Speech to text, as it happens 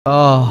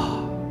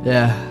Oh,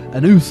 yeah, a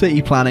new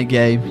city planning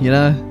game, you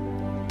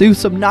know? Do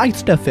some nice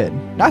stuff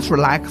in. Nice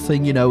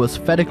relaxing, you know,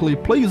 aesthetically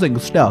pleasing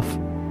stuff.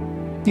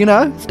 You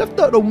know, stuff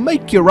that'll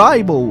make your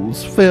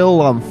eyeballs feel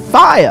on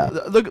fire.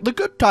 The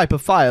good type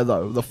of fire,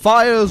 though. The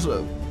fires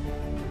of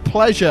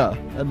pleasure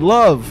and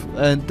love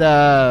and,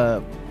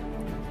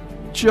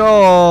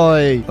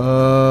 joy.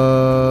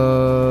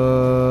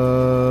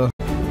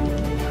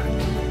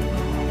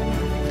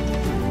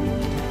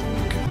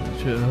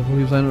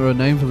 Please enter a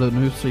name for the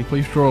new city.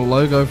 Please draw a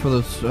logo for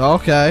this.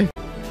 Okay.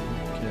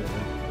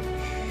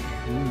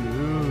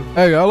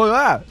 There you go, look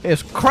at that.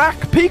 It's Crack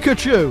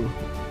Pikachu.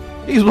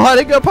 He's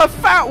lighting up a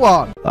fat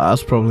one.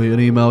 That's probably an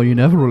email you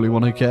never really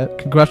want to get.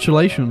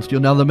 Congratulations, you're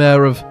now the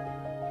mayor of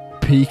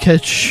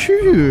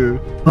Pikachu.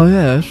 Oh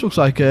yeah, this looks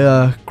like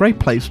a great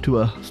place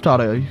to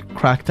start a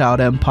cracked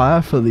out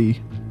empire for the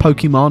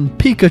Pokemon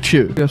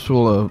Pikachu. I guess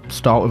we'll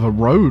start with a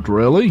road,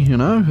 really, you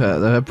know?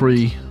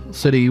 Every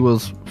city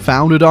was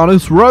founded on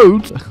its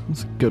roads.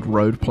 It's a good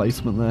road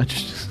placement there.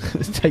 Just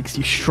it takes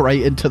you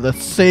straight into the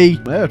sea.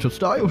 Yeah, to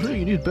start your city,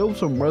 you need to build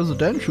some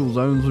residential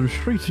zones and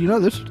streets. You know,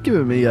 this is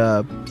giving me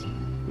a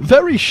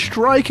very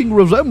striking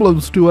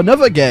resemblance to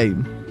another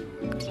game,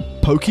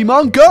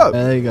 Pokemon Go.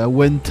 There you go,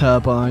 wind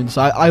turbines.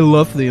 I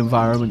love the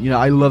environment, you know,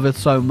 I love it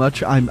so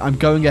much. I'm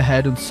going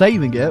ahead and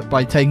saving it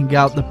by taking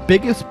out the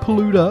biggest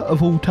polluter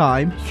of all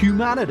time,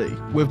 humanity,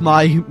 with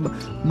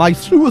my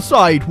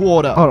suicide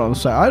water. Hold on a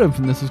sec, I don't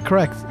think this is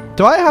correct.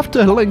 Do I have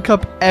to link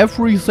up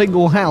every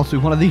single house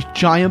with one of these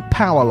giant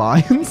power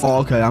lines? Oh,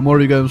 okay, I'm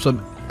already getting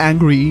some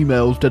angry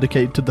emails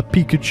dedicated to the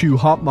Pikachu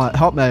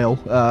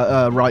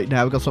hotmail right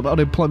now. We've got some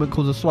unemployment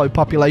causes slow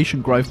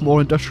population growth,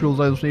 more industrial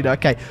zones needed.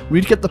 Okay, we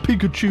need to get the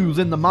Pikachus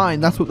in the mine.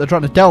 That's what they're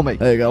trying to tell me.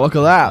 There you go, look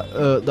at that.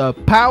 The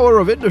power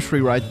of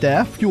industry right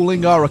there,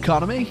 fueling our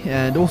economy,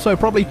 and also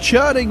probably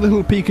churning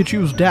little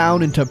Pikachus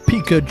down into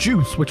Pika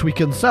juice, which we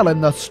can sell in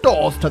the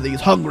stores to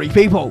these hungry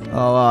people.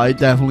 Oh, I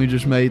definitely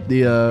just made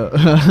the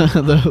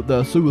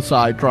the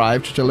suicide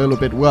drive just a little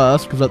bit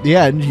worse, because at the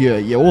end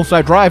you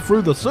also drive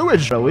through the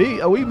sewage. Are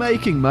we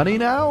making money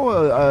now?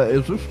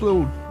 Is this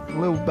little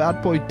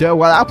bad boy doing?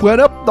 Well, that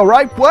went up the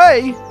right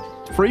way.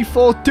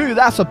 342,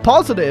 that's a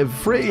positive.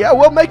 Yeah,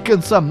 we're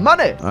making some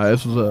money.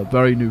 This is a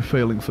very new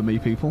feeling for me,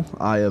 people.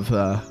 I have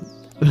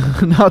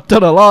not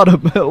done a lot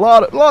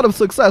of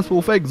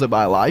successful things in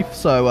my life,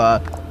 so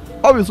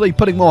obviously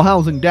putting more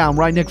housing down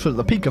right next to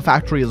the Pika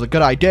factory is a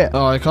good idea.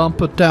 I can't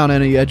put down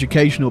any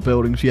educational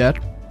buildings yet.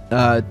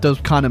 It does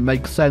kind of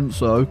make sense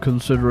though,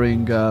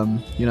 considering,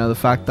 you know, the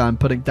fact that I'm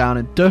putting down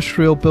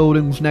industrial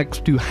buildings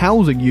next to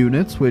housing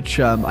units, which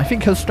I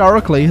think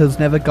historically has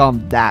never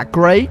gone that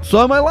great.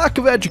 So my lack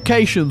of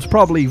education's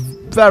probably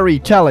very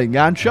telling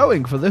and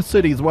showing for this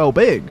city's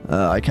well-being.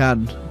 I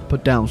can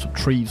put down some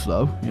trees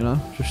though, you know,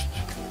 just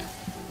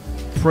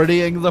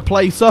prettying the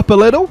place up a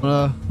little.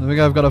 I think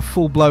I've got a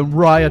full-blown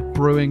riot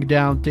brewing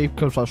down deep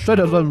because our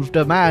citizens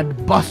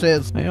demand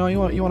buses. You know, you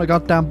want a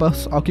goddamn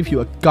bus? I'll give you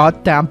a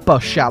goddamn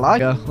bus, shall I?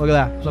 Yeah, look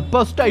at that. It's a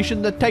bus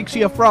station that takes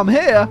you from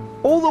here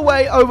all the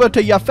way over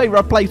to your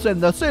favorite place in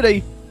the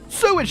city,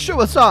 Sewage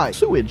Suicide.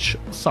 Sewage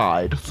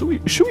side.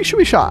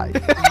 Sewage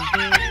side.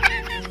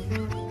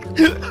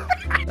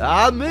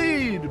 I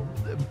mean,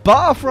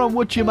 bar from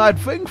what you might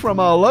think from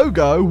our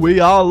logo,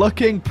 we are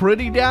looking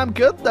pretty damn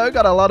good though.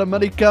 Got a lot of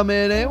money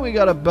coming in. We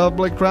got a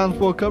public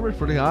transport coverage,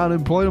 pretty high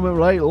unemployment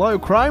rate, low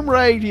crime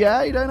rate.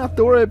 Yeah, you don't have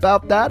to worry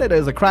about that. It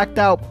is a cracked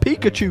out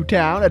Pikachu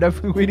town. I don't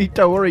think we need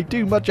to worry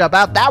too much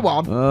about that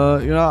one.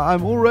 You know,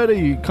 I'm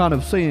already kind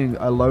of seeing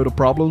a load of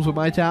problems with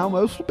my town,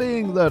 most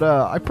being that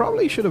I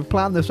probably should have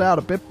planned this out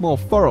a bit more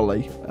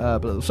thoroughly.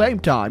 But at the same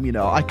time, you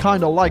know, I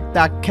kind of like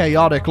that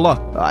chaotic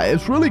look.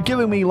 It's really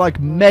giving me like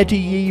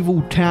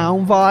medieval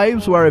town vibes,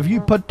 where if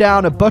you put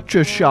down a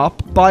butcher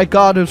shop, by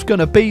God, it's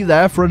gonna be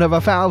there for another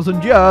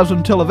 1,000 years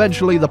until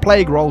eventually the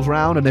plague rolls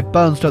around and it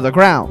burns to the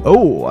ground.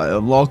 Oh, I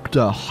unlocked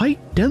a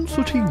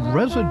high-density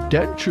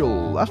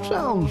residential. That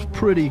sounds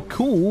pretty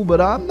cool, but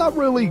I'm not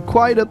really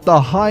quite at the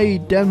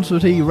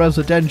high-density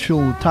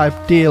residential type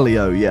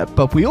dealio yet.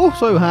 But we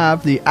also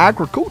have the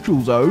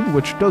agricultural zone,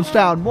 which does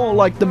sound more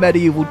like the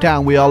medieval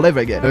town we are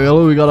living in.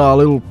 Hello, we got our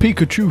little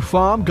Pikachu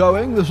farm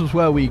going. This is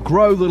where we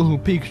grow the little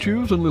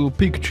Pikachus and little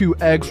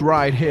Pikachu eggs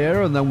right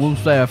here, and then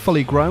once they're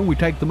fully grown, we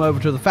take them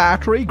over to the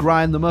factory,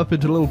 grind them up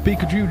into little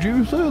Pikachu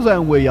juices,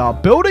 and we are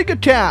building a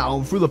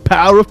town through the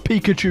power of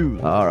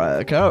Pikachu.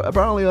 Alright, okay,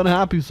 apparently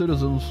unhappy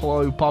citizens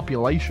slow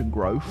population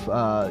growth.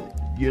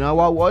 You know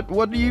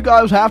what do you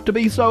guys have to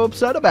be so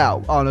upset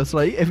about?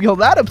 Honestly, if you're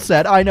that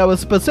upset, I know a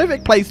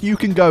specific place you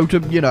can go to,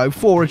 you know,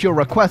 forward your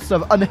requests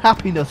of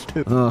unhappiness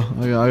to.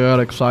 I got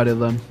excited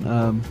then.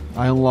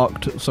 I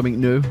unlocked something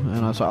new, and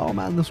I was like, oh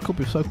man, this could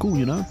be so cool,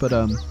 you know, but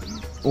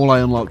all I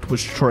unlocked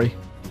was tree.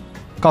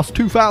 Cost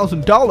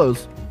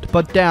 $2,000 to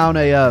put down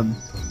a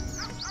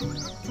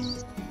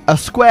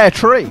square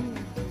tree.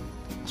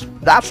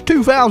 That's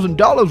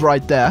 $2,000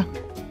 right there.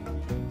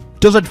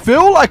 Does it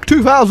feel like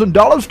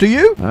 $2,000 to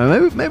you?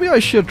 Maybe I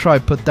should try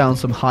put down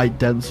some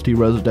high-density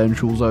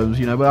residential zones,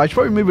 you know, but I should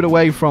probably move it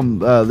away from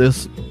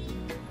this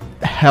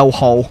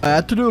hellhole. I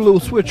had to do a little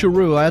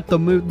switcheroo. I had to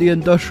move the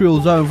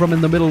industrial zone from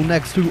in the middle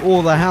next to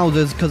all the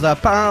houses because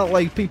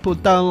apparently people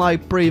don't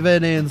like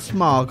breathing in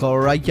smog,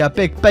 alright, you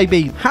big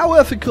baby. How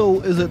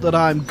ethical is it that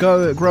I'm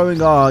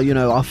growing our, you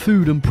know, our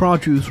food and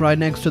produce right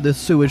next to this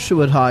sewage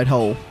hide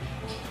hole?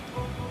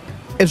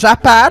 Is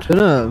that bad? I don't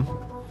know.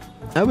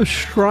 I have a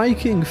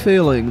striking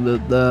feeling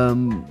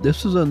that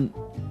this isn't...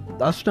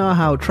 That's not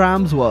how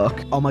trams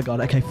work. Oh my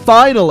god, okay,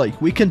 finally!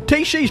 We can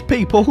teach these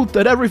people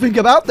that everything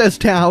about this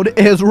town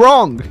is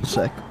wrong!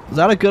 Sick. Is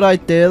that a good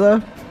idea,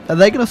 though? Are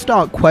they gonna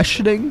start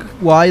questioning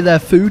why their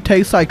food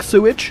tastes like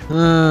sewage?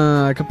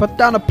 I could put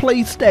down a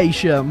police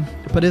station.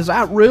 But is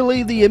that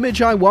really the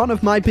image I want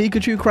of my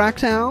Pikachu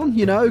Cracktown?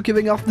 You know,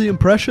 giving off the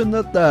impression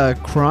that the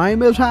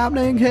crime is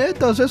happening here?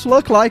 Does this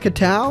look like a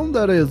town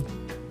that is...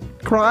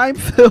 crime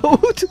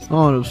filled? Hold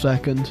on a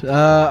second.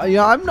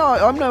 Yeah, I'm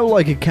no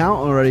like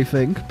accountant or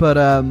anything, but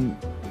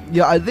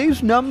yeah,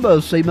 these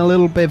numbers seem a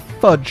little bit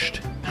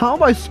fudged. How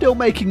am I still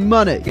making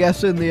money?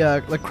 Yes, in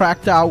the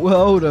cracked out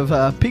world of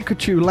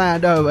Pikachu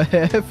land over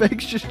here,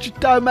 things just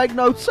don't make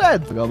no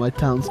sense. Oh god, my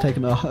town's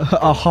taking a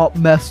hot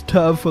mess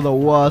turn for the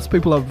worst.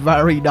 People are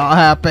very not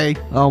happy.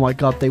 Oh my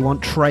god, they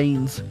want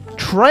trains.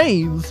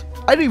 Trains?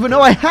 I didn't even know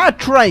I had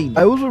trains!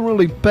 I wasn't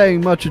really paying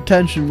much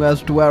attention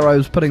as to where I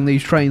was putting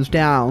these trains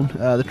down.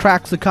 The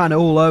tracks are kind of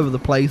all over the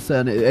place,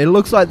 and it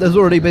looks like there's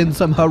already been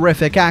some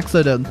horrific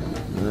accident.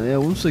 Yeah,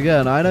 once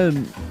again, I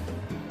don't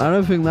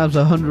think that's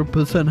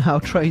 100% how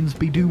trains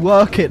do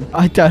working.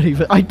 I don't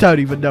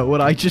even know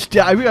what I just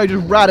did. I mean, I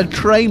just ran a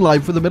train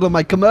line for the middle of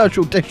my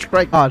commercial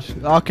district. God,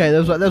 okay,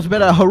 there's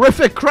been a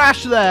horrific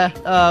crash there.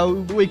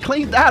 We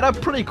cleaned that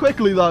up pretty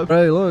quickly, though.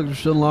 Hey, look,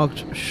 just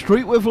unlocked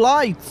street with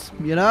lights,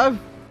 you know?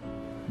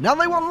 Now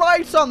they want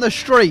lights on the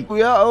street.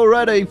 Yeah,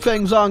 already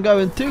things aren't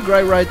going too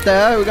great right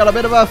there. We got a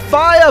bit of a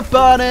fire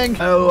burning.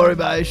 Don't worry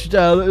about it. Just,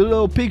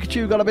 little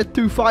Pikachu got a bit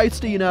too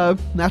feisty, you know.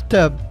 Have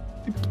to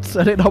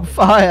set it on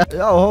fire.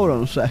 Oh, hold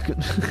on a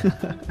second.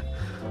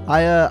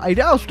 I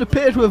just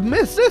appear to have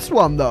missed this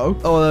one, though.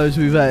 Oh, those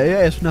who've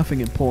yeah, it's nothing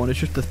important. It's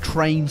just the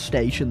train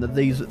station that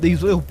these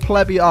little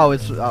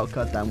plebeians. Oh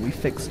goddamn, we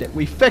fixed it.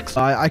 We fixed it.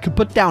 I could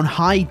put down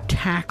high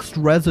taxed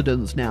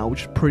residents now,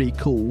 which is pretty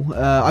cool.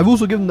 I've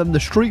also given them the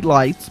street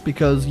lights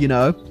because, you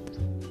know,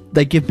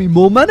 they give me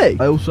more money.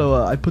 I also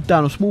I put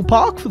down a small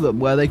park for them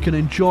where they can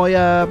enjoy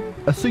a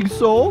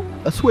seesaw,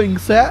 a swing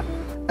set,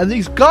 and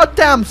these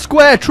goddamn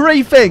square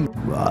tree things.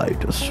 I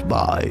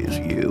despise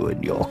you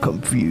and your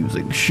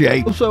confusing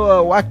shape.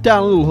 Also, whacked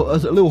down a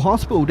little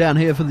hospital down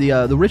here for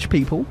the rich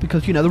people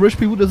because, you know, the rich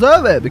people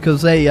deserve it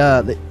because they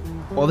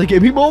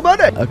give me more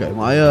money. Okay,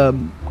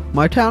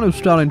 my town is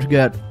starting to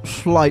get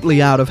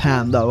slightly out of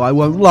hand, though. I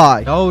won't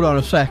lie. Hold on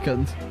a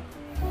second.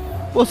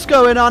 What's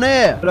going on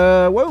here?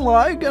 Won't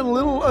lie, getting a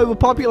little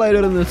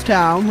overpopulated in this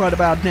town right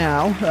about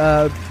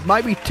now.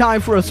 Might be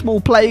time for a small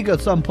plague at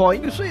some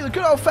point. You see, the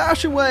good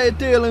old-fashioned way of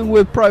dealing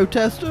with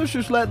protesters,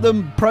 just let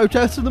them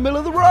protest in the middle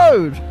of the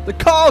road. The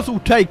cars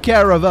will take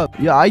care of them.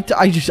 Yeah, I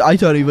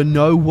don't even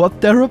know what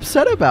they're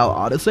upset about,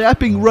 honestly. I've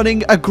been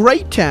running a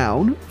great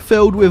town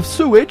filled with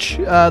sewage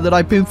that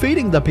I've been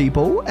feeding the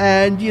people,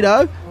 and, you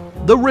know,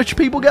 the rich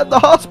people get the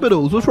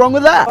hospitals. What's wrong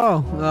with that?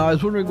 Oh, I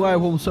was wondering why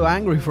everyone was so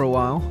angry for a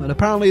while. And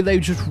apparently they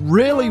just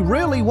really,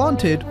 really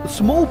wanted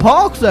small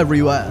parks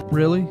everywhere.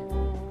 Really?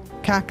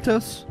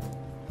 Cactus?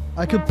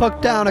 I could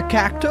put down a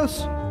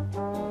cactus?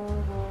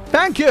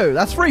 Thank you!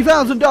 That's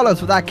 $3,000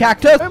 for that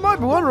cactus! You might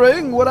be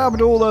wondering what happened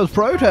to all those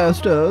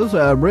protesters.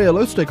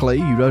 Realistically,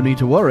 you don't need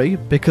to worry,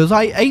 because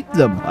I ate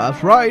them.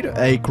 That's right,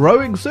 a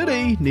growing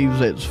city needs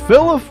its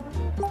fill of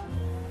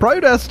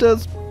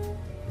protesters.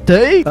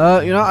 You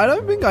know, I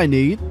don't think I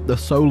need the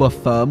solar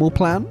thermal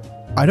plant.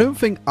 I don't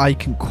think I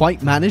can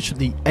quite manage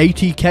the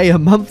 80k a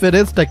month it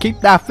is to keep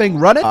that thing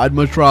running. I'd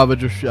much rather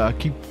just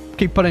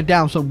keep putting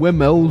down some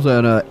windmills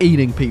and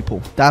eating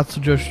people. That's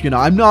just, you know,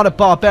 I'm not a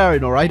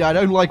barbarian, alright? I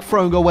don't like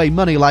throwing away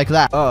money like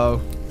that.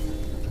 Uh-oh.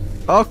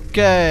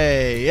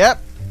 Okay,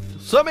 yep.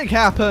 Something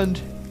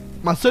happened.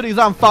 My city's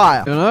on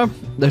fire. You know,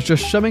 there's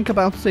just something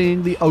about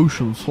seeing the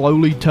ocean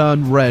slowly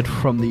turn red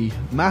from the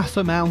mass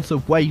amounts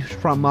of waste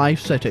from my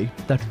city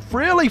that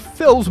really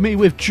fills me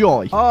with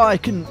joy. Oh, I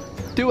can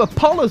do a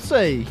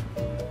policy.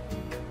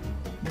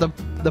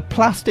 The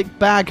plastic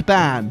bag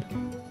ban.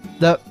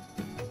 The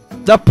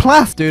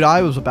plastic. Dude,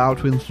 I was about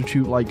to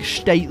institute like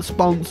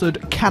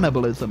state-sponsored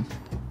cannibalism.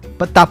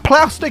 But the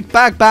plastic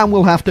bag ban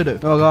will have to do.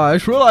 Oh god, I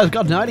just realized I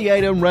got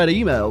 98 unread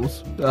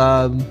emails.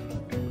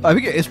 I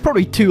think it's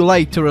probably too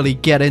late to really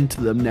get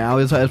into them now.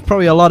 There's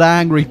probably a lot of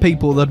angry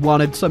people that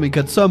wanted something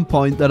at some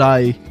point that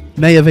I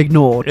may have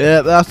ignored.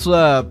 Yeah, that's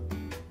a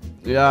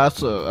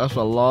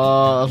lot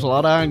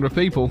of angry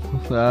people.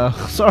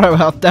 Sorry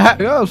about that.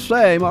 Yeah,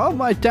 same. Oh,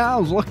 my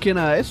town's looking,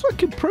 it's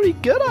looking pretty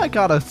good, I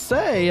gotta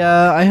say.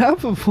 I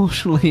have,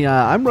 unfortunately,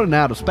 I'm running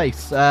out of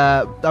space.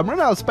 I'm running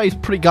out of space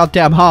pretty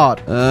goddamn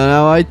hard.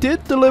 Now, I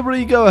did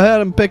deliberately go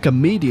ahead and pick a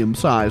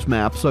medium-sized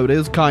map, so it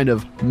is kind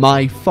of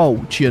my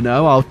fault, you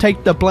know. I'll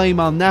take the blame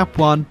on that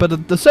one, but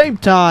at the same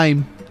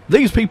time,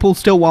 these people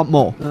still want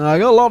more. I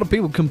got a lot of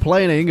people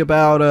complaining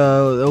about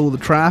all the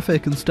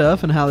traffic and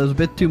stuff and how there's a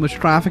bit too much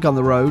traffic on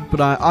the road,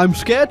 but I'm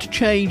scared to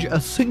change a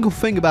single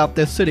thing about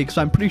this city because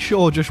I'm pretty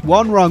sure just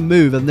one wrong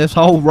move and this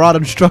whole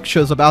rotten structure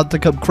is about to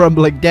come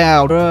crumbling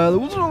down. There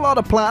wasn't a lot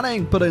of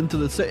planning put into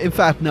the city. In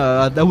fact,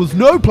 no, there was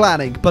no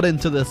planning put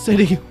into the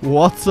city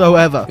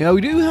whatsoever. You know,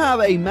 we do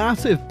have a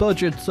massive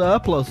budget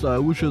surplus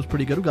though, which is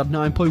pretty good. We've got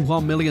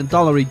 $9.1 million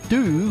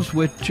dues,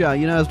 which, you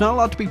know, there's not a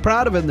lot to be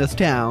proud of in this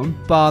town,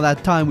 bar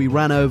that time we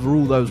ran over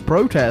all those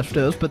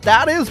protesters, but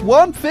that is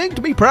one thing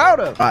to be proud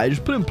of. I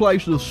just put in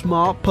place the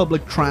smart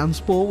public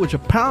transport, which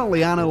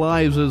apparently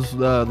analyzes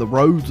the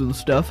roads and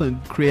stuff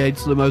and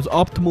creates the most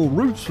optimal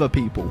routes for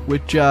people,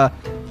 which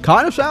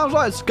kind of sounds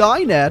like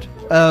Skynet.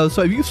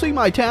 So if you see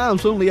my town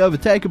suddenly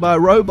overtaken by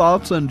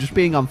robots and just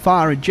being on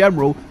fire in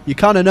general, you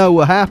kind of know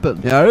what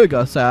happened. Yeah, I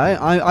gotta say,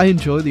 I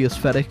enjoy the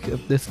aesthetic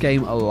of this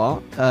game a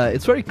lot.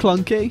 It's very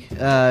clunky.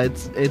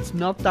 It's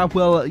not that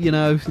well, you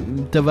know,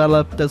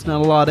 developed. There's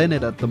not a lot in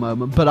it at the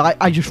moment, but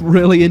I just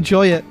really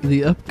enjoy it.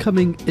 The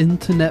upcoming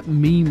internet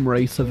meme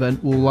race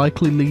event will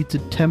likely lead to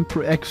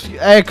temporary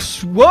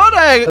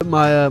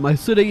my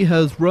city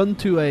has run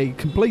to a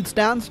complete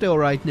standstill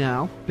right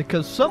now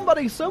because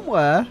somebody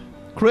somewhere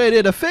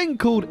created a thing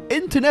called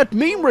Internet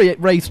Meme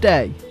Race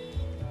Day.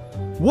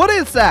 What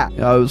is that?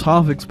 I was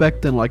half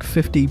expecting like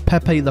 50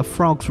 Pepe the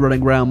Frogs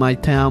running around my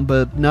town,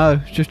 but no,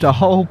 it's just a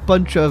whole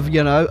bunch of,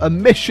 you know,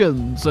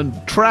 emissions and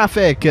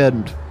traffic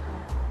and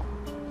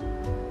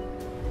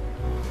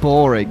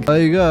boring.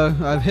 There you go.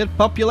 I've hit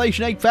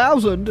population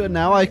 8,000 and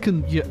now I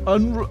can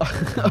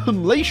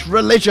unleash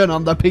religion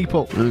on the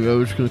people. There you go,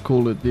 we're just gonna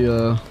call it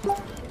the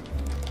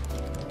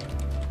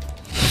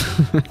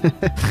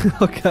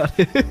oh god,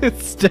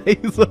 it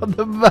stays on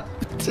the map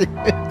too.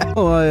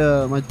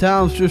 Oh, my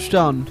town's just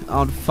on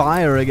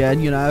fire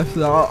again, you know.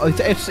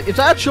 It's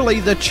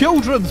actually the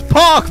children's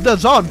park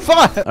that's on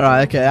fire.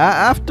 Alright, okay,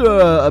 after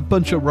a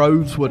bunch of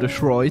roads were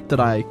destroyed that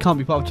I can't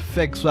be bothered to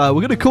fix, we're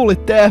gonna call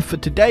it there for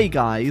today,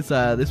 guys.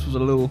 This was a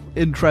little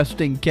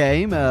interesting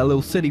game, a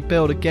little city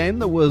builder game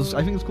that was,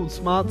 I think it's called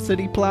Smart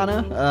City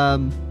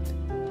Planner.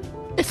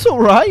 It's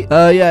alright.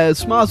 Yeah,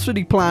 Smart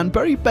City Plan,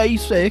 very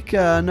basic,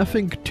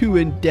 nothing too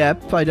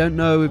in-depth. I don't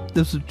know if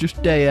this is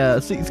just a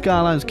City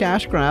Skylines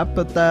cash grab,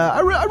 but I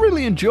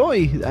really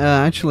enjoy,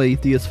 actually,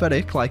 the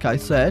aesthetic, like I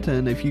said,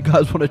 and if you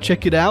guys want to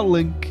check it out,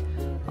 link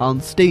on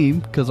Steam,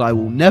 because I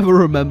will never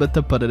remember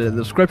to put it in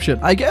the description.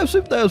 I guess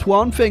if there's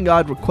one thing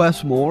I'd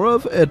request more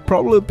of, it'd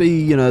probably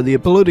be, you know, the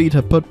ability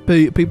to put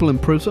people in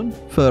prison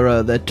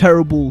for their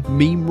terrible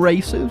meme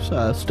races,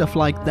 stuff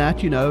like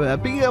that, you know,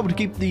 being able to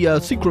keep the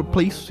secret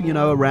police, you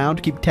know,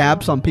 around, keep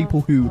tabs on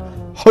people who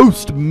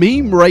host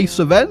meme race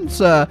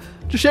events,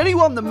 just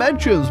anyone that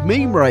mentions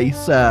meme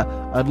race,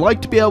 I'd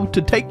like to be able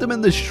to take them in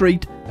the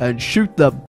street and shoot them.